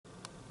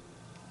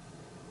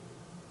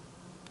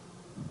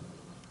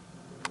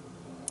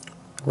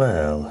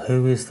Well,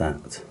 who is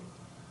that?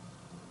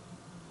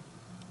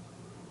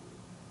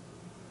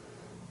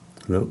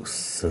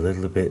 Looks a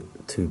little bit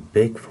too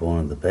big for one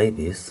of the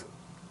babies.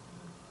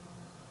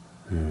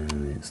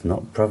 And it's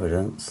not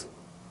Providence.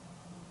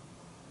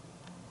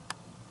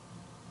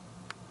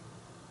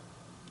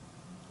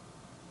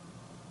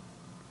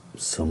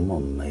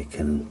 Someone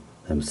making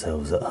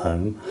themselves at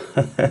home.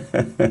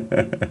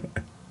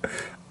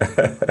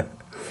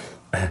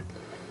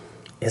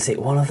 Is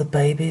it one of the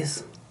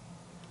babies?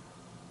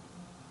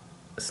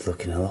 It's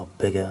looking a lot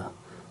bigger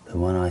than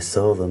when I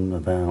saw them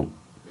about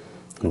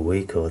a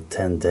week or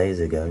 10 days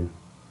ago.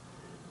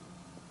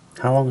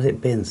 How long has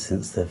it been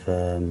since they've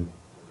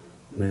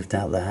moved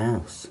out the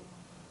house?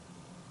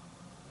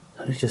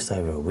 Only just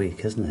over a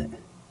week, isn't it?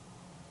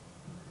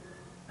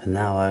 And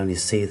now I only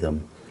see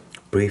them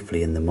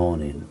briefly in the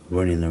morning,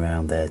 running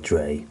around their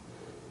dray,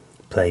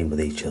 playing with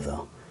each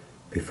other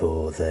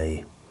before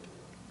they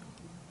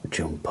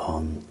jump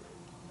on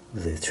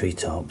the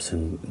treetops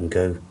and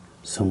go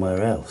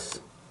somewhere else.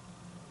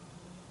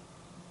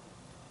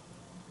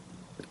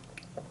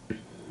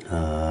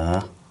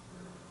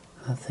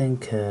 I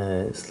think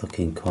it's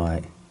looking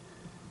quite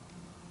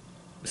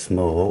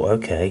small.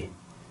 Okay,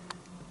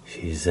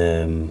 she's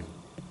going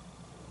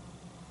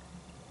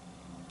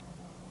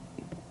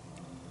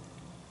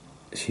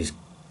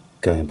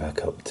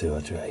back up to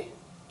her dray,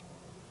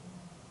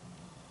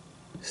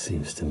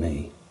 seems to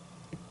me.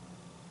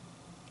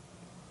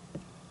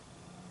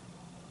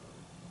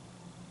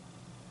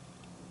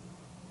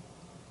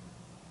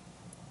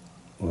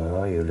 Where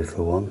are you,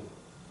 little one?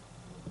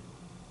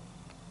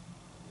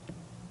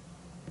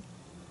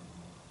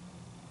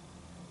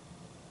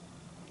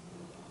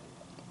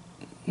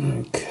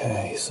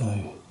 Okay,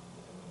 so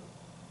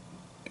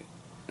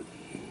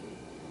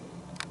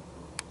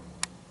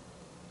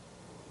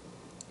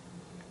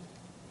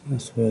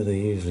that's where they're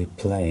usually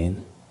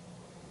playing.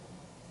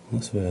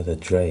 That's where the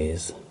dray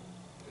is.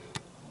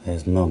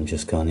 There's Mum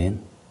just gone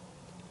in.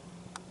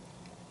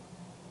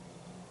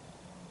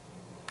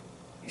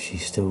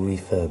 She's still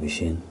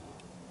refurbishing.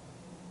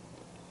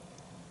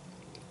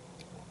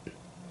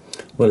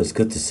 Well, it's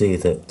good to see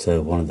that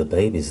one of the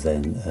babies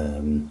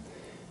then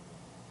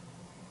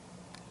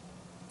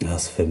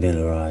has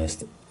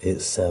familiarised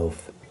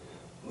itself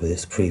with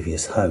its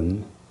previous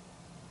home.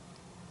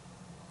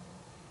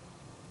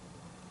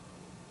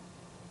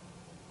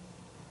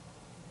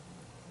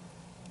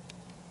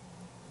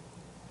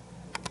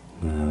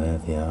 Now there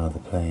they are,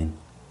 they're playing.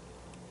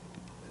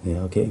 They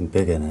are getting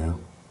bigger now.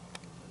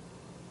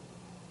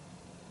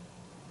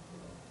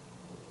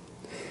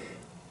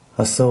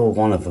 I saw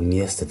one of them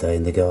yesterday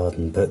in the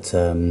garden, but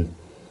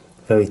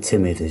very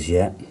timid as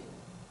yet,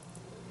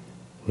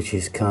 which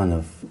is kind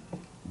of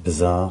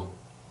bizarre.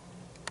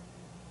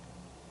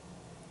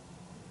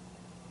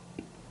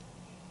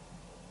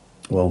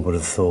 One would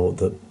have thought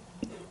that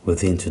with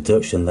the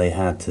introduction they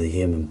had to the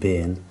human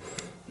being,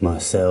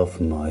 myself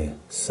and my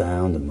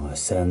sound and my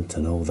scent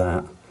and all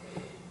that,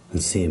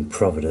 and seeing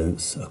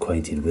Providence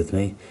acquainted with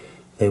me,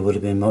 they would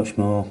have been much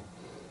more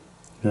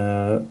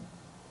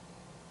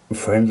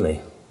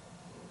friendly.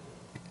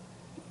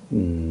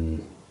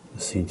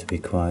 Seem to be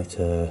quite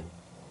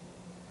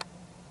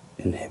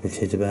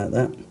inhibited about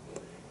that.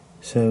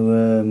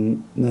 So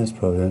there's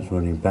Providence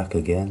running back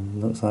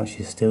again. Looks like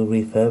she's still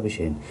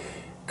refurbishing.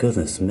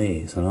 Goodness me,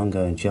 it's an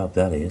ongoing job,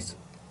 that is.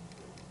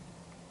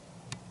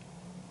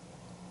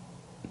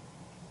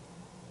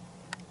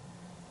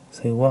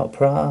 Say what,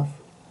 Prav?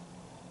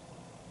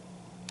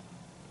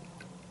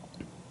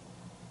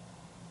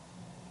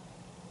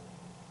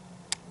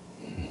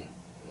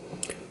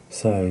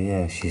 So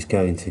yeah, she's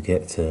going to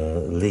get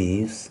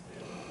leaves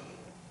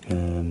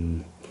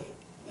and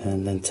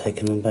then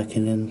taking them back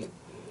in and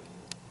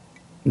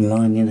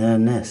lining her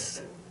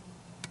nest.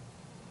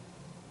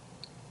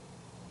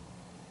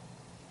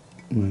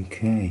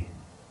 Okay,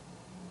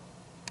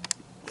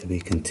 to be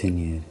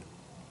continued.